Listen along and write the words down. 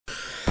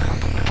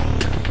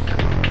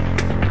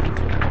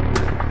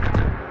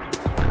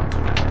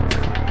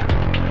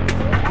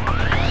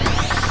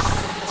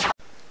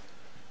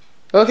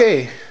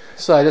Okay,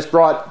 so I just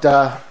brought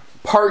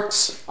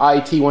parts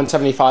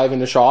IT-175 in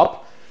the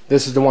shop.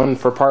 This is the one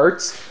for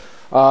parts.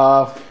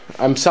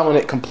 I'm selling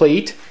it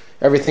complete,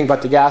 everything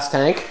but the gas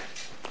tank,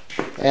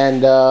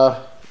 and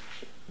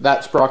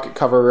that sprocket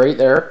cover right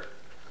there.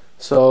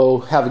 So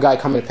have a guy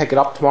come and pick it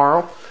up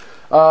tomorrow.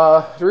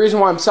 The reason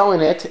why I'm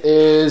selling it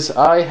is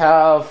I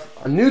have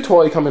a new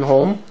toy coming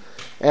home,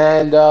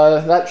 and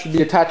that should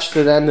be attached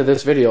to the end of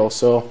this video.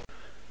 So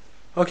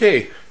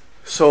okay,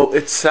 so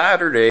it's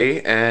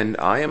Saturday and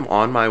I am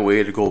on my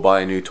way to go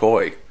buy a new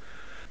toy.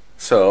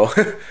 So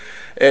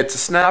it's a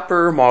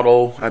snapper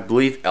model, I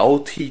believe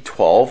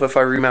LT12 if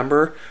I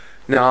remember.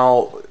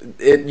 Now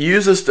it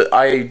uses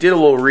I did a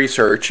little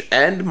research,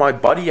 and my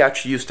buddy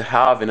actually used to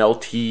have an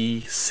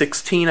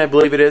LT16, I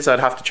believe it is. I'd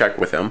have to check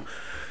with him.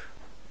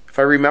 If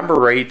I remember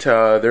right,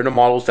 they're the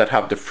models that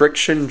have the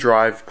friction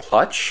drive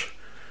clutch,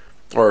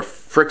 or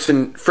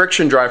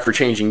friction drive for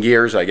changing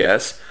gears, I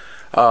guess.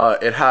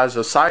 It has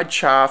a side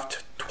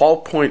shaft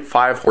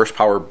 12.5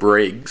 horsepower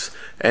Briggs,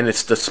 and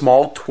it's the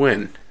small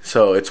twin.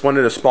 So it's one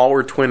of the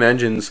smaller twin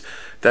engines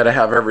that I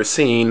have ever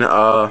seen.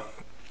 Bad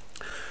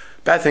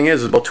thing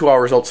is, it's about 2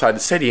 hours outside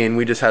the city, and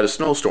we just had a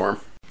snowstorm.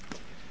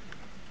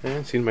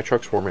 And seeing my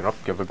truck's warming up,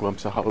 give a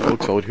glimpse of how it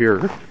looks out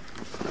here.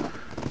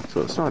 So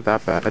it's not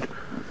that bad.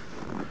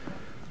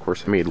 Of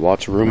course, I made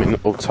lots of room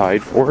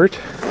outside for it.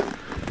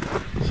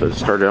 So I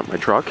started up my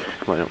truck,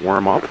 let it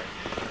warm up.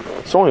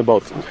 It's only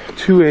about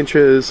 2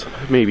 inches,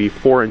 maybe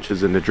 4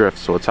 inches in the drift,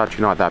 so it's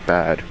actually not that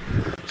bad.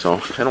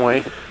 So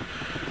anyway,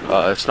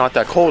 it's not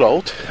that cold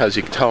out, as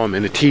you can tell I'm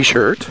in a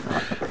t-shirt.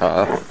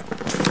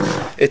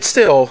 It's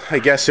still, I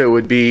guess it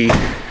would be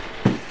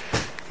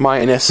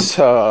minus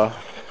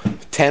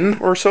 10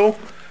 or so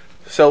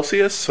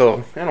Celsius.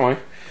 So anyway,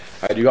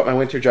 I do got my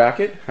winter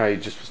jacket. I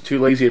just was too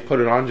lazy to put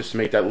it on just to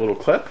make that little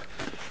clip.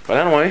 But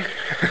anyway,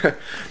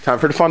 time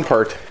for the fun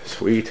part.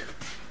 Sweet.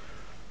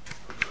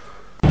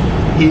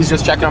 He's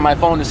just checking on my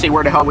phone to see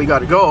where the hell we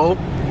gotta go.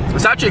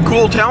 It's actually a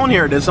cool town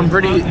here. There's some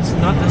pretty... It's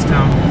not this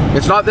town.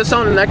 It's not this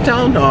town in that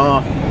town?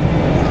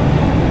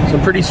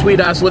 Some pretty sweet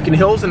ass looking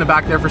hills in the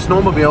back there for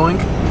snowmobiling.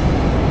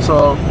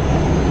 So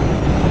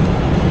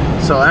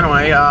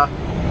anyway, I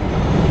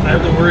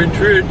have the word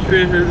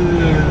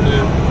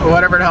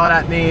whatever the hell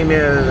that name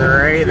is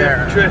right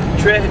there.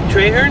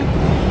 Traherne?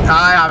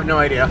 I have no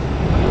idea.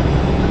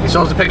 He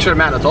shows a picture of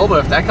Manitoba,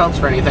 if that counts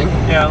for anything.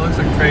 Yeah, it looks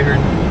like Traherne.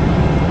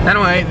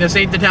 Anyway, this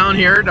ain't the town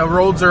here. The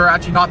roads are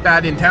actually not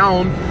bad in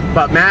town,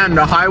 but man,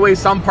 the highway,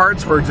 some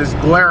parts were just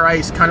glare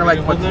ice, kind of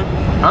like what?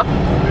 Huh?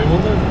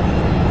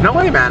 No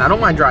way, man. I don't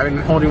mind driving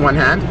holding one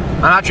hand.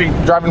 I'm actually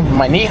driving with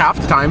my knee half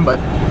the time, but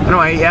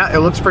anyway, yeah,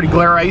 it looks pretty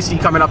glare icy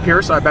coming up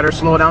here, so I better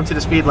slow down to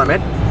the speed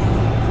limit.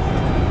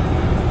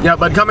 Yeah,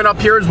 but coming up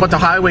here is what the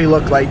highway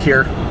looked like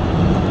here.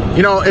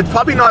 You know, it's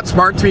probably not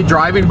smart to be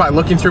driving by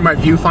looking through my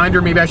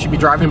viewfinder. Maybe I should be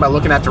driving by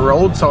looking at the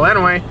road. So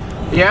anyway,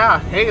 yeah,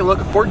 hey, look,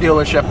 a Ford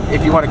dealership,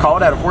 if you want to call it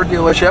that, a Ford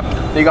dealership.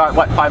 They got,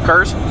 what, 5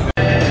 cars?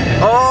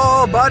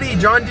 Oh, buddy,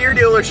 John Deere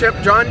dealership,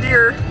 John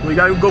Deere. We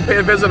gotta go pay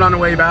a visit on the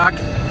way back.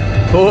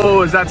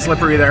 Oh, is that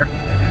slippery there.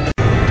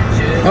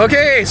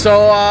 Okay,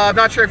 so I'm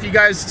not sure if you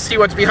guys see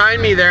what's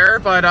behind me there,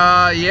 but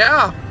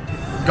yeah,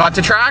 got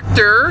the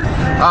tractor.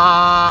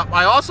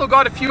 I also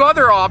got a few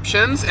other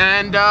options,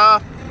 and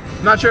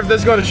not sure if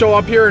this is going to show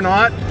up here or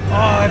not. Oh,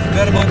 I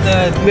forgot about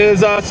that.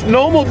 There's a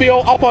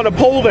snowmobile up on a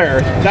pole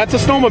there. That's a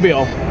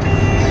snowmobile.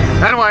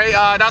 Anyway,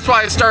 that's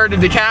why I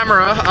started the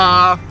camera.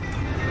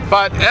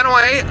 But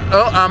anyway,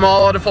 oh, I'm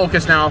all out of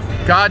focus now.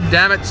 God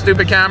damn it,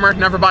 stupid camera.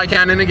 Never buy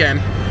Canon again.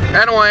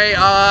 Anyway,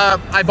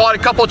 I bought a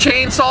couple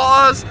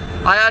chainsaws.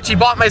 I actually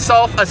bought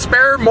myself a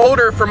spare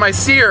motor for my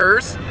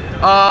Sears.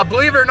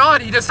 Believe it or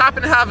not, he just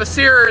happened to have a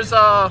Sears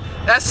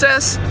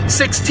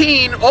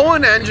SS16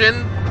 Owen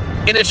engine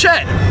in a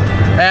shed.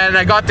 And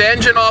I got the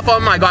engine off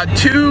him. I got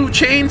 2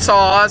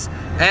 chainsaws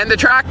and the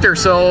tractor.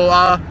 So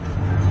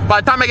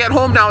by the time I get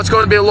home now, it's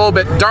going to be a little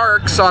bit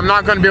dark, so I'm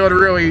not going to be able to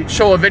really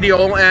show a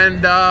video.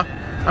 And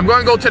I'm going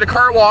to go to the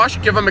car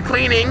wash, give them a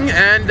cleaning,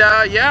 and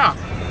yeah.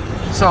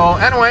 So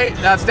anyway,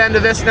 that's the end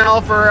of this now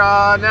for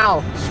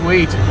now.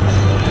 Sweet.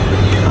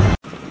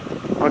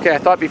 Okay, I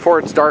thought before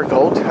it's dark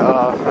out,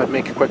 I'd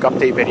make a quick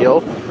update video.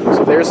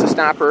 So there's the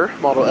snapper,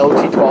 model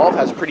LT12,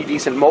 has a pretty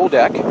decent mow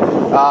deck.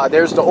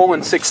 There's the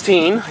Owen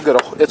 16.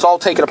 It's all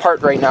taken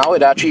apart right now.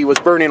 It actually was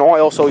burning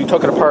oil, so he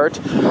took it apart.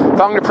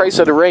 Found the price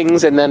of the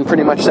rings, and then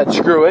pretty much said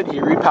screw it. He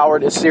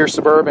repowered his Sears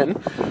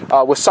Suburban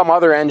with some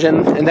other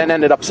engine, and then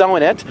ended up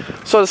selling it.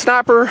 So the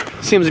snapper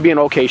seems to be in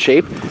okay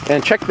shape.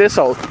 And check this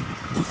out.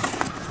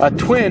 A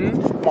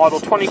twin model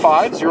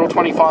 25,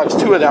 025s,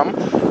 2 of them.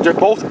 They're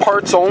both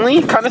parts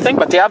only kind of thing,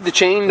 but they have the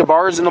chain, the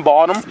bars in the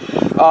bottom.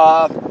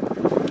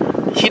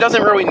 He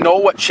doesn't really know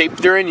what shape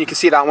they're in. You can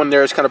see that one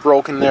there is kind of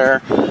broken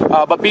there.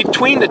 But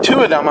between the 2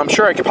 of them, I'm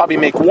sure I could probably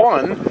make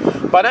one.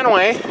 But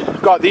anyway,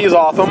 got these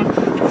off him.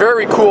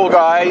 Very cool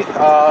guy,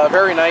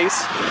 very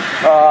nice.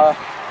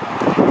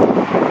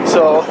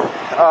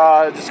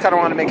 Just kind of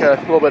want to make a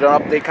little bit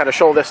of an update, kind of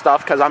show this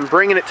stuff, because I'm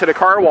bringing it to the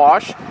car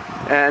wash.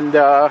 And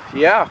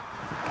yeah.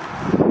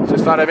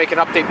 Just thought I'd make an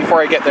update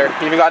before I get there.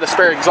 Even got a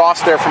spare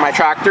exhaust there for my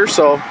tractor,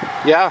 so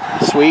yeah,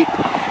 sweet.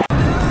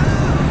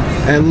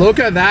 And look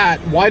at that.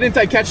 Why didn't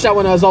I catch that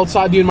when I was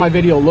outside doing my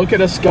video? Look at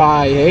the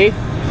sky, eh?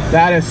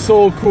 That is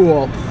so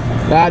cool.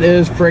 That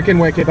is freaking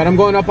wicked. But I'm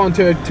going up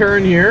onto a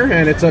turn here,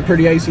 and it's a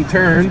pretty icy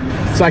turn,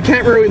 so I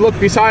can't really look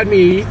beside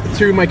me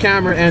through my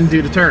camera and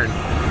do the turn.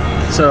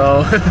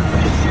 So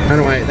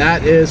anyway,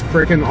 that is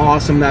freaking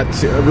awesome, that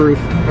roof,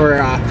 or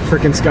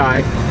freaking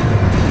sky.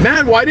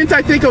 Man, why didn't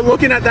I think of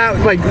looking at that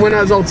like when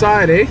I was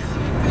outside, eh?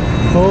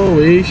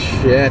 Holy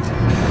shit.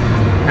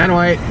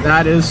 Anyway,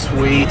 that is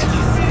sweet.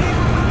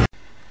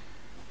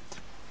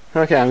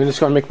 Okay, I'm just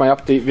going to make my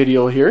update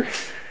video here.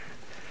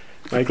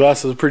 My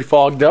glasses are pretty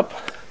fogged up.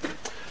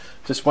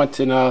 Just went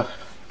in,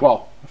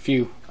 well, a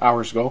few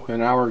hours ago,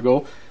 an hour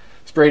ago.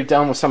 Sprayed it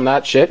down with some of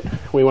that shit.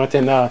 We went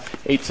and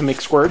ate some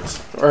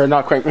McSquirts. Or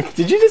not quite.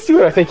 Did you just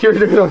do it? I think you were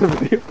doing it on the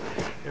video.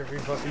 Every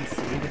fucking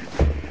seed.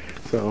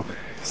 So,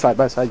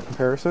 side-by-side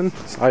comparison,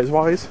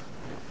 size-wise.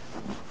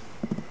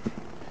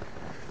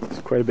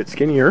 It's quite a bit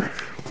skinnier.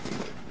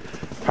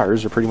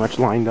 Tires are pretty much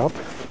lined up.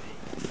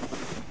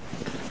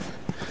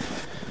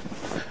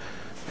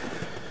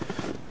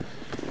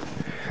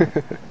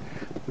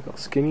 Look how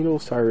skinny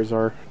those tires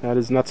are. That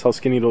is nuts how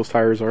skinny those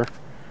tires are.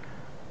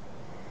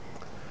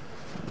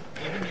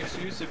 Even your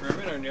Subaru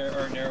Suburban are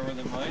narrower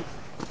than mine.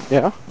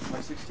 Yeah. My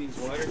 16's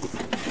wider.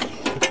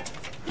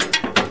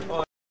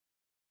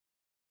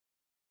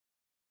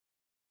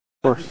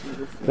 Of course,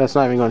 that's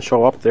not even going to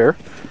show up there.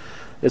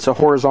 It's a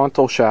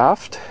horizontal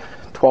shaft,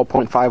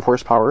 12.5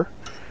 horsepower.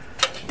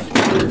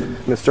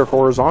 Mr.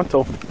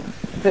 Horizontal.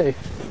 Hey,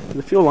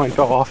 the fuel line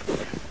fell off.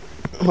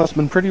 Must have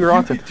been pretty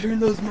rotten. You could turn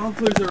those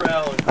mufflers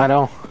around. I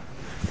know.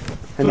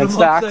 And then Put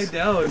them stacks. upside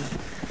down.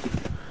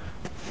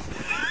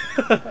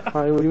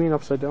 What do you mean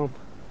upside down?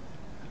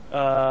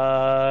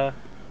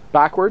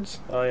 Backwards?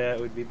 Oh yeah,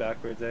 it would be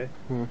backwards, eh?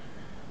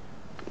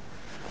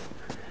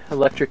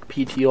 Electric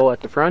PTO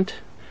at the front.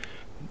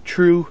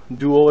 True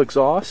dual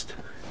exhaust.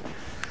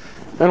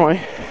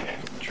 Anyway.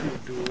 True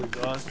dual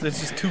exhaust. There's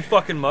just two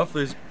fucking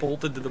mufflers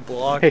bolted to the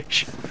block. Hey,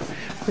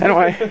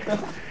 anyway.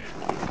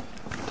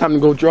 Time to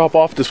go drop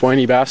off this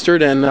whiny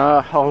bastard, and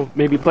I'll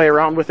maybe play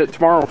around with it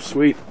tomorrow.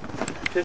 Sweet.